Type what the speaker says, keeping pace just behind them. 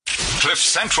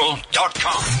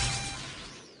CliffCentral.com.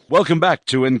 Welcome back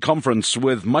to In Conference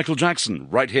with Michael Jackson,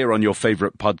 right here on your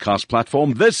favorite podcast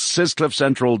platform. This is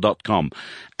CliffCentral.com.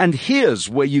 And here's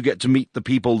where you get to meet the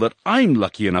people that I'm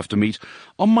lucky enough to meet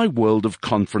on my world of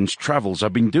conference travels.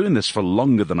 I've been doing this for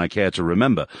longer than I care to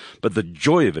remember, but the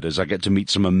joy of it is I get to meet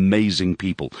some amazing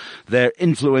people. They're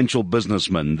influential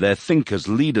businessmen, they're thinkers,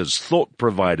 leaders, thought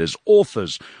providers,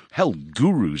 authors, hell,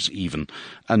 gurus even.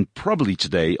 And probably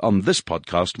today on this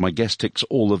podcast, my guest ticks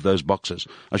all of those boxes.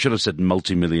 I should have said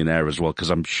multimillionaire as well, because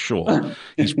I'm sure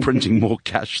he's printing more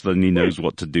cash than he knows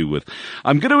what to do with.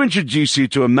 I'm going to introduce you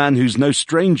to a man who's no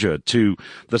stranger to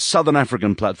the Southern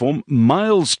African platform,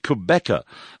 Miles Kubheka.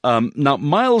 Now,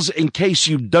 Miles, in case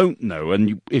you don't know,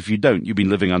 and if you don't, you've been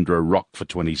living under a rock for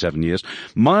 27 years,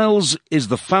 Miles is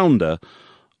the founder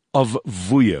of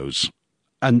Vuyo's.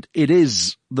 And it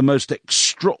is the most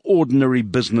extraordinary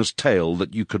business tale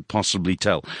that you could possibly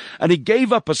tell. And he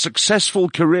gave up a successful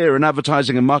career in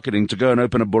advertising and marketing to go and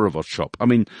open a Boerewors shop. I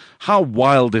mean, how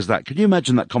wild is that? Can you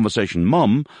imagine that conversation?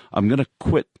 Mom, I'm going to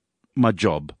quit my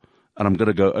job and I'm going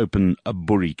to go open a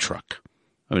boerie truck.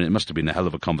 I mean, it must have been a hell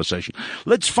of a conversation.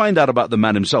 Let's find out about the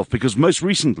man himself, because most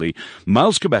recently,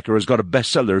 Miles Kubheka has got a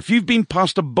bestseller. If you've been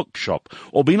past a bookshop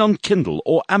or been on Kindle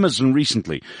or Amazon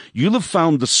recently, you'll have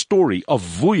found the story of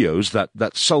Vuyo's,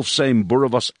 that self-same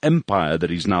Boerewors empire that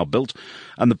he's now built.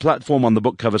 And the platform on the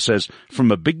book cover says, from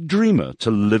a big dreamer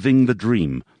to living the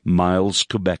dream, Miles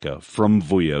Kubheka from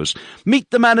Vuyo's.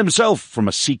 Meet the man himself from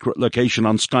a secret location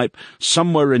on Skype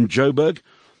somewhere in Joburg.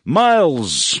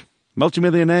 Miles,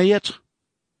 multimillionaire yet?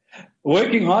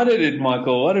 Working hard at it,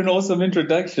 Michael. What an awesome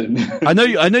introduction. I know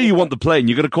you want the plane.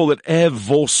 You're going to call it Air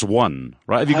Force One,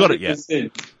 right? Have you got it yet?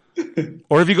 100%.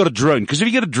 Or have you got a drone? Because if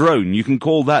you get a drone, you can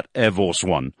call that Air Force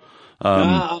One.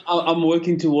 I'm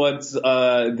working towards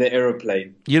the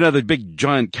aeroplane. You know, the big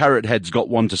giant carrot head's got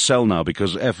one to sell now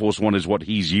because Air Force One is what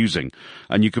he's using.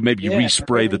 And you could maybe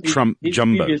respray the Trump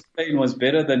jumbo. His plane was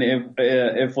better than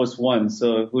Air Force One,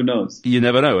 so who knows? You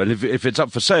never know. And if it's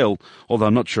up for sale, although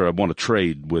I'm not sure I want to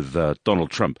trade with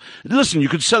Donald Trump. Listen, you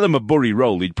could sell him a boerie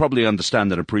roll. He'd probably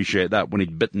understand and appreciate that when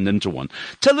he'd bitten into one.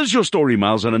 Tell us your story,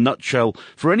 Miles, in a nutshell,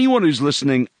 for anyone who's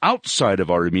listening outside of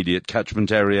our immediate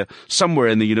catchment area, somewhere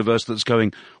in the universe that's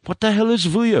going, what the hell is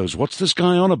Vuyo's? What's this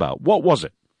guy on about? What was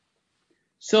it?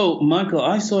 So, Michael,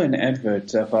 I saw an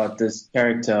advert about this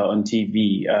character on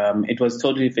TV. It was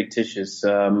totally fictitious,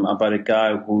 about a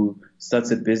guy who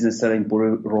starts a business selling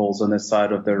boerie rolls on the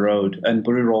side of the road. And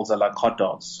boerie rolls are like hot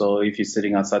dogs. So if you're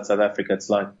sitting outside South Africa, it's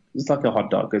like a hot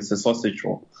dog. It's a sausage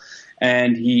roll.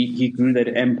 And he grew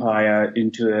that empire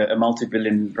into a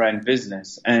multi-billion rand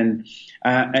business. And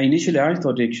initially I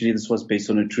thought actually this was based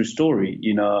on a true story.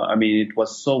 You know, I mean, it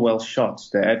was so well shot,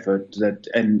 the advert,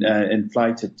 and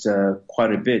flighted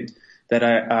quite a bit, that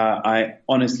I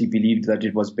honestly believed that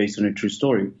it was based on a true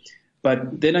story.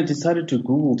 But then I decided to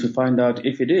Google to find out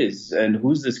if it is and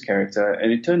who's this character.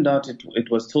 And it turned out it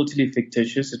was totally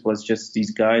fictitious. It was just these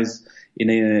guys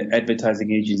in an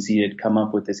advertising agency had come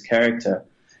up with this character.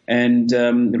 And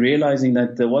realizing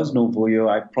that there was no Vuyo,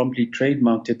 I promptly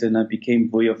trademarked it and I became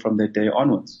Vuyo from that day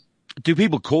onwards. Do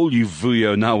people call you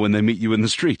Vuyo now when they meet you in the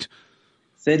street?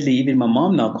 Sadly, even my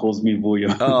mom now calls me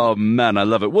Vuyo. Oh, man, I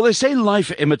love it. Well, they say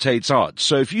life imitates art.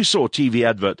 So if you saw a TV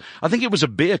advert, I think it was a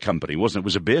beer company, wasn't it? It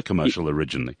was a beer commercial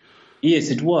originally. Yes,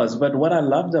 it was. But what I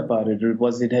loved about it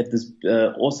was it had this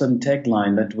awesome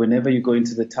tagline that whenever you go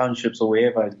into the townships or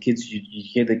wherever, kids, you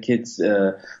hear the kids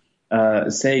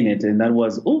saying it, and that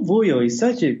was, oh, Vuyo is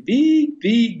such a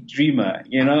big dreamer,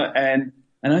 you know, and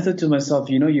I thought to myself,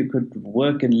 you know, you could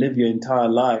work and live your entire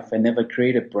life and never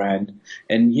create a brand.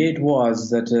 And here it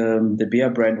was that the beer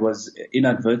brand was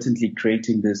inadvertently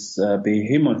creating this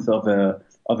behemoth of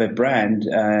a brand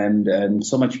and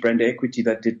so much brand equity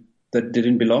that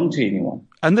didn't belong to anyone.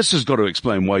 And this has got to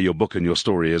explain why your book and your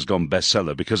story has gone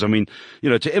bestseller, because, I mean, you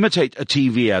know, to imitate a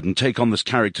TV ad and take on this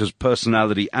character's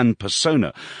personality and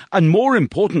persona, and more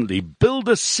importantly, build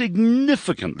a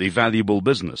significantly valuable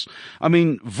business. I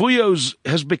mean, Vuyo's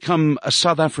has become a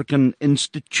South African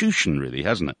institution, really,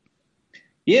 hasn't it?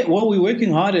 Yeah, well, we're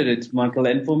working hard at it, Michael.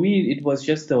 And for me, it was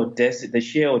just the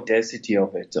sheer audacity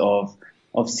of it,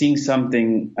 of seeing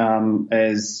something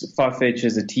as far-fetched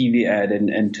as a TV ad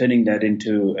and turning that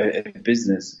into a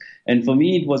business. And for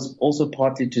me, it was also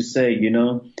partly to say, you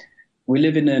know, we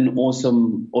live in an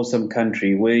awesome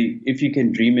country where if you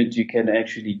can dream it, you can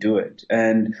actually do it.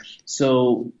 And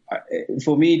so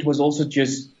for me, it was also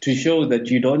just to show that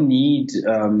you don't need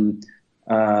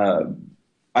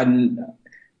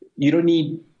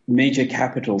major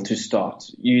capital to start.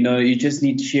 You just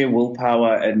need sheer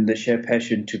willpower and the sheer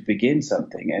passion to begin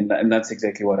something. And that's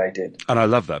exactly what I did. And I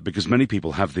love that, because many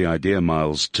people have the idea,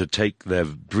 Miles, to take their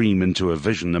dream into a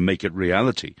vision and make it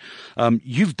reality.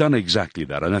 You've done exactly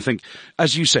that. And I think,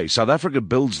 as you say, South Africa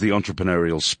builds the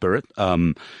entrepreneurial spirit.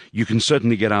 You can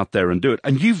certainly get out there and do it.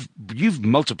 And you've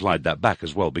multiplied that back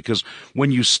as well, because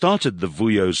when you started the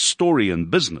Vuyo's story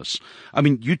and business, I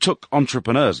mean, you took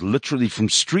entrepreneurs literally from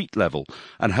street level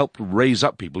and helped raise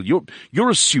up people. You're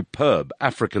a superb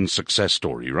African success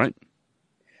story, right?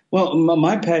 Well,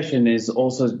 my passion is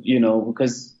also,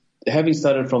 because having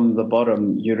started from the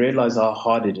bottom, you realize how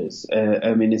hard it is.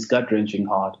 I mean, it's gut-wrenching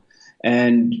hard.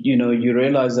 And, you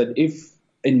realize that if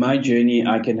in my journey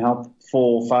I can help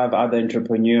 4 or 5 other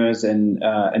entrepreneurs and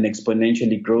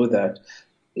exponentially grow that,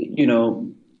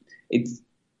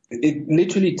 it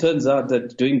literally turns out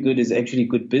that doing good is actually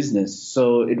good business.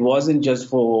 So it wasn't just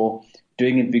for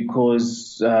doing it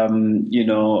because,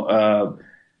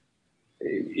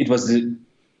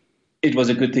 it was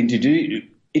a good thing to do.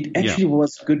 It actually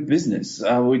was good business.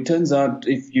 It turns out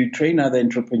if you train other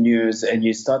entrepreneurs and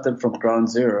you start them from ground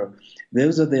zero,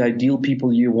 those are the ideal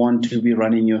people you want to be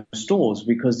running your stores,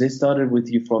 because they started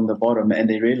with you from the bottom and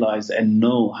they realize and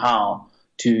know how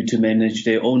to manage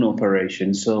their own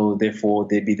operation. So therefore,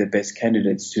 they'd be the best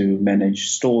candidates to manage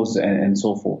stores and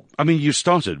so forth. I mean, you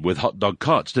started with hot dog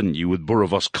carts, didn't you? With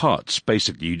Boerewors carts,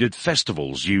 basically. You did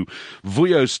festivals.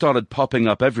 Vuyo started popping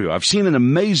up everywhere. I've seen an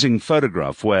amazing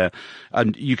photograph where,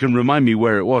 and you can remind me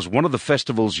where it was, one of the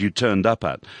festivals you turned up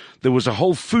at, there was a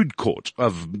whole food court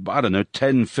of,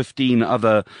 10, 15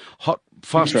 other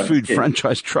fast food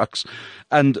franchise trucks,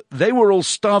 and they were all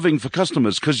starving for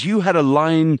customers because you had a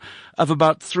line of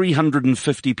about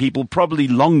 350 people, probably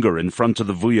longer, in front of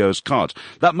the Vuyo's cart.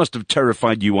 That must have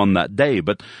terrified you on that day.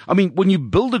 But I mean, when you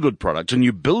build a good product and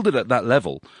you build it at that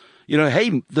level,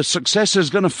 hey, the success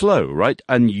is going to flow, right?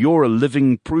 And you're a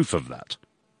living proof of that.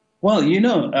 Well,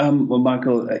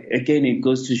 Michael, again, it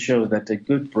goes to show that a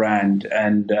good brand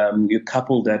and you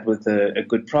couple that with a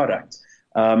good product,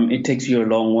 it takes you a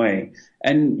long way.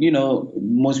 And,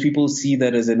 most people see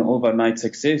that as an overnight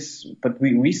success, but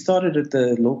we started at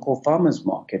the local farmers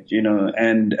market,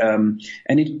 and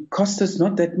it cost us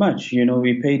not that much.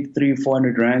 We paid 300 or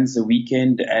 400 rands a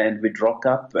weekend and we'd rock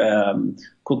up,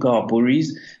 cook our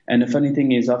boeries. And the funny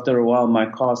thing is, after a while, my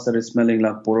car started smelling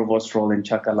like Boerewors roll and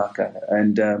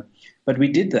chakalaka. But we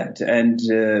did that. And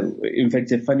in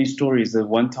fact, a funny story is that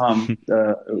one time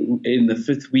in the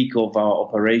 5th week of our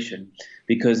operation,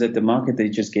 because at the market they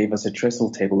just gave us a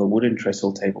trestle table, a wooden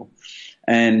trestle table.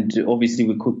 And obviously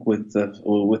we cook with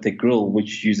a grill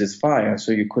which uses fire,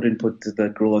 so you couldn't put the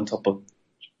grill on top of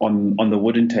on the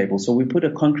wooden table. So we put a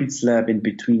concrete slab in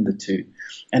between the two.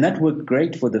 And that worked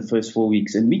great for the first 4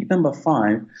 weeks. In week number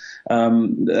 5,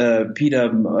 Peter,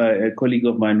 a colleague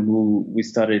of mine who we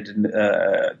started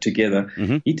together,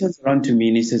 he turns around to me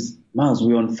and he says, "Miles,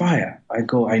 we're on fire." I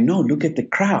go, "I know, look at the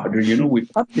crowd, we're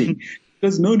pumping." He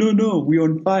goes, no, we're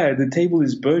on fire. The table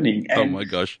is burning. And, oh my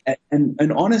gosh.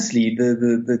 And honestly,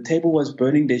 the table was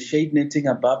burning. The shade netting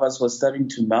above us was starting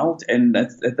to melt. And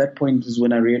at that point is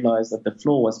when I realized that the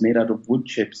floor was made out of wood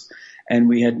chips and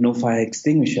we had no fire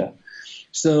extinguisher.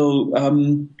 So,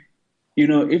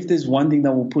 if there's one thing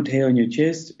that will put hair on your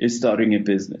chest, is starting a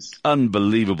business.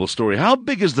 Unbelievable story. How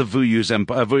big has the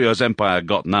Vuyo's empire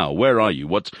got now? Where are you?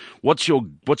 What's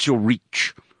your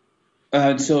reach?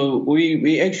 So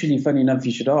we actually, funny enough,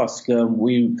 you should ask,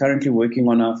 we're currently working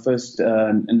on our first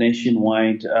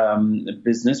nationwide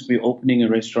business. We're opening a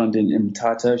restaurant in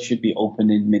Umtata, should be open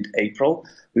in mid-April.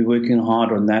 We're working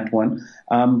hard on that one.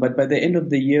 But by the end of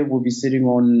the year, we'll be sitting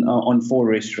on 4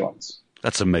 restaurants.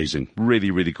 That's amazing.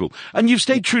 Really, really cool. And you've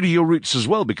stayed true to your roots as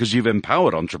well, because you've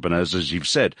empowered entrepreneurs, as you've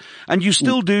said. And you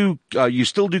still do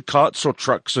carts or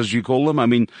trucks, as you call them. I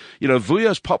mean,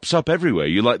 Vuyo's pops up everywhere.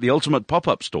 You're like the ultimate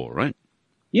pop-up store, right?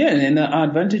 Yeah, and the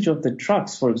advantage of the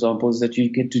trucks, for example, is that you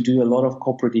get to do a lot of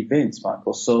corporate events,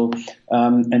 Michael. So,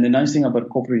 and the nice thing about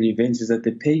corporate events is that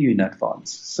they pay you in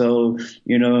advance. So,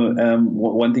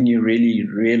 one thing you really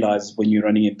realize when you're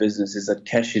running a business is that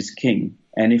cash is king.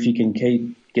 And if you can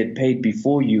get paid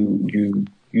before you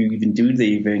even do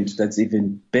the event, that's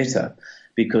even better.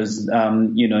 because,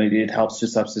 it helps to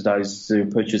subsidize the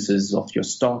purchases of your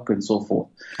stock and so forth.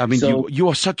 I mean, you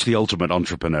are such the ultimate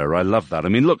entrepreneur. I love that. I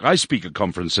mean, look, I speak at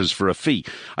conferences for a fee.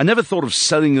 I never thought of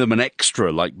selling them an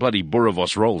extra like bloody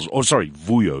Boerewors rolls, or sorry,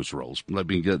 Vuyo's rolls. Let's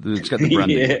get the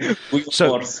branding.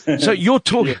 So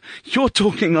you're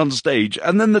talking on stage,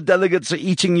 and then the delegates are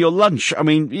eating your lunch. I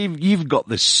mean, you've got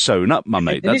this sewn up, my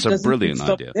mate. That's a brilliant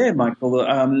idea. There,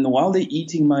 Michael. While they're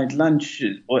eating my lunch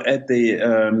or at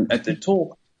the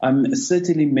talk,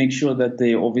 certainly make sure that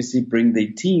they obviously bring their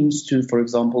teams to, for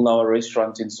example, our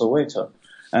restaurant in Soweto.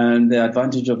 And the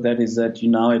advantage of that is that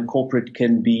a corporate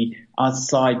can be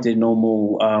outside their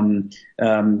normal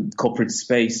corporate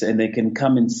space, and they can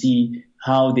come and see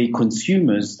how the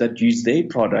consumers that use their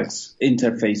products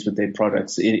interface with their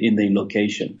products in their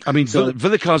location. I mean,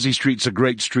 Vilakazi Street's a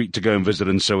great street to go and visit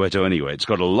in Soweto anyway. It's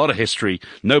got a lot of history,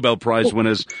 Nobel Prize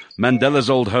winners, Mandela's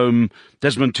old home,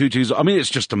 Desmond Tutu's. I mean, it's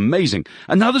just amazing.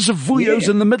 And now there's a Vuyo's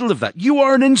in the middle of that. You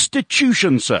are an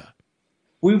institution, sir.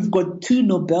 We've got 2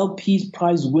 Nobel Peace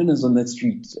Prize winners on that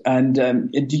street. And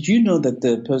did you know that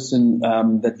the person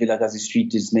that Vilakazi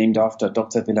Street is named after,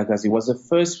 Dr. Vilakazi, was the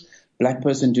first black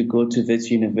person to go to Wits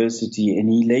University, and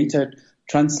he later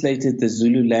translated the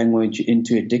Zulu language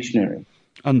into a dictionary.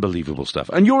 Unbelievable stuff.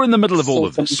 And you're in the middle of all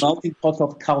of this. It's a melting pot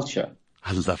of culture.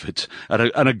 I love it.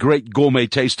 And a great gourmet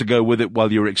taste to go with it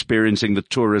while you're experiencing the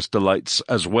tourist delights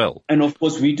as well. And of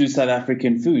course, we do South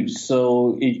African food.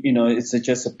 So, it's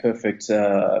just a perfect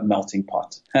melting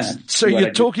pot. So you're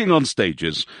talking on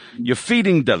stages, you're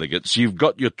feeding delegates, you've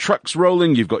got your trucks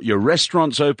rolling, you've got your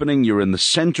restaurants opening, you're in the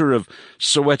center of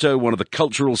Soweto, one of the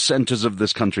cultural centers of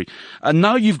this country. And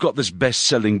now you've got this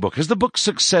best-selling book. Has the book's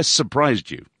success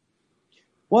surprised you?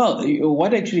 Well,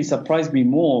 what actually surprised me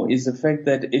more is the fact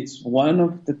that it's one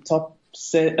of the top,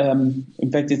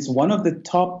 it's one of the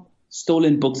top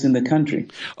stolen books in the country.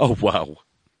 Oh, wow.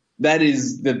 That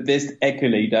is the best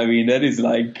accolade. I mean, that is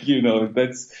like,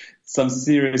 that's some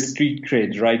serious street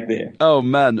cred right there. Oh,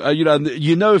 man.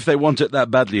 If they want it that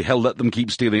badly, hell, let them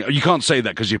keep stealing it. You can't say that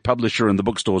because your publisher and the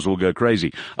bookstores will go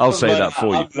crazy. I'll say that for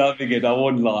you. I'm loving it. I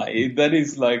won't lie. That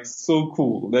is like so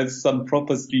cool. That's some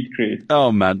proper street cred.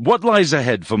 Oh, man. What lies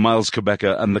ahead for Miles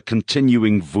Kubheka and the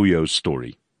continuing Vuyo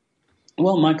story?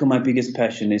 Well, Michael, my biggest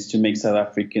passion is to make South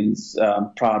Africans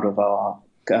proud of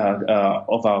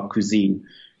our cuisine.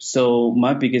 So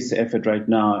my biggest effort right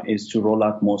now is to roll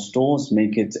out more stores,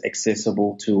 make it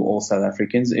accessible to all South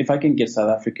Africans. If I can get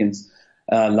South Africans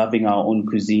loving our own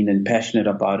cuisine and passionate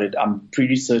about it, I'm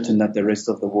pretty certain that the rest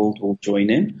of the world will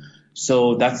join in.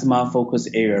 So that's my focus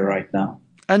area right now.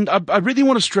 And I really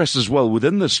want to stress as well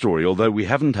within this story, although we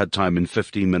haven't had time in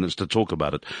 15 minutes to talk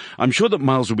about it, I'm sure that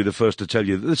Miles will be the first to tell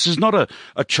you that this is not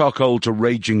a charcoal to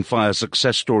raging fire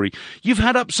success story. You've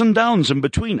had ups and downs in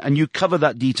between, and you cover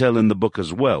that detail in the book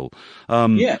as well.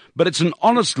 But it's an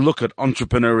honest look at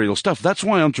entrepreneurial stuff. That's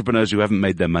why entrepreneurs who haven't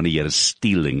made their money yet are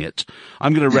stealing it.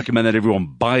 I'm going to recommend that everyone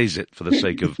buys it for the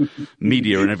sake of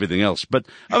media and everything else. But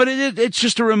I mean, it's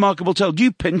just a remarkable tale. Do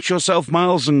you pinch yourself,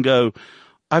 Miles, and go,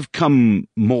 I've come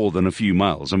more than a few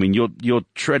miles. I mean, you're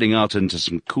treading out into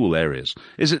some cool areas.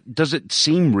 Does it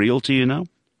seem real to you now?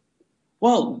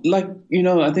 Well,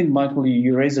 I think, Michael,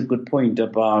 you raise a good point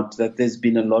about that there's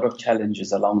been a lot of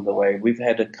challenges along the way. We've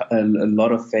had a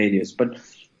lot of failures. But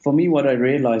for me, what I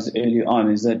realized early on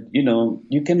is that,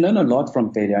 you can learn a lot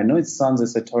from failure. I know it sounds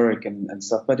esoteric and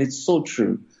stuff, but it's so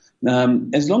true.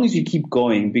 As long as you keep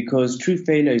going, because true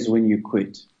failure is when you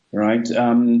quit, right?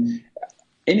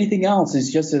 Anything else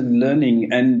is just a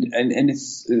learning, and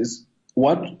it's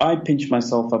what I pinch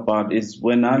myself about is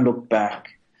when I look back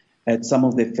at some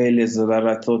of the failures that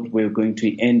I thought were going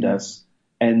to end us,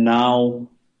 and I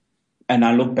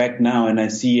look back now and I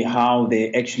see how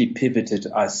they actually pivoted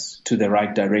us to the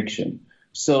right direction.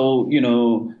 So,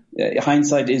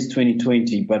 hindsight is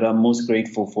 2020, but I'm most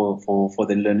grateful for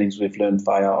the learnings we've learned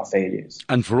via our failures.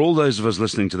 And for all those of us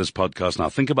listening to this podcast now,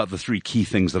 think about the 3 key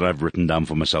things that I've written down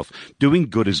for myself. Doing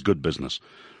good is good business.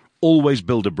 Always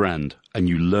build a brand, and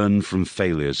you learn from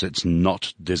failures. It's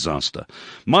not disaster.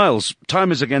 Miles,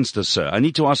 time is against us, sir. I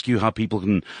need to ask you how people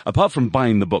can, apart from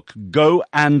buying the book, go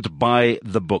and buy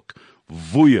the book.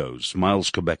 Vuyo's,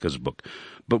 Miles Kubheka's book.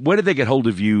 But where do they get hold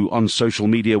of you on social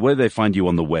media? Where do they find you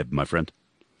on the web, my friend?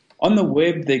 On the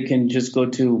web, they can just go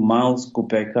to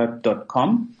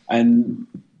mileskubheka.com and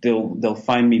they'll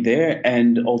find me there.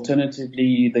 And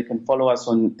alternatively, they can follow us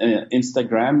on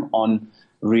Instagram on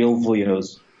Real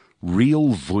Vuyo's. Real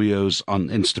Vuyo's on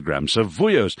Instagram. So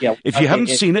Vuyo's, if you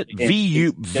haven't seen it,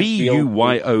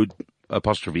 Vuyo.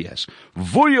 Vuyo,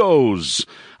 Vuyos,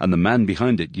 and the man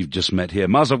behind it you've just met here.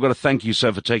 Miles, I've got to thank you,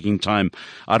 sir, for taking time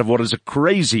out of what is a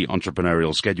crazy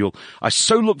entrepreneurial schedule. I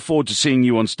so look forward to seeing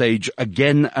you on stage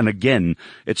again and again.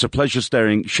 It's a pleasure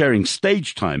sharing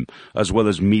stage time as well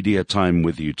as media time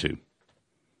with you two.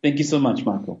 Thank you so much,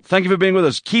 Michael. Thank you for being with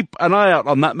us. Keep an eye out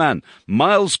on that man,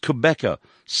 Miles Kubheka,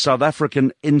 South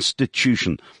African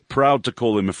institution. Proud to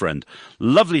call him a friend.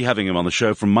 Lovely having him on the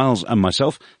show from Miles and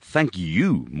myself. Thank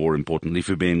you, more importantly,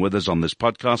 for being with us on this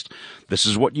podcast. This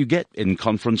is what you get in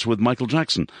Conference with Michael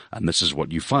Jackson, and this is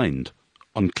what you find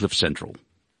on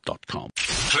CliffCentral.com.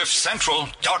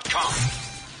 CliffCentral.com.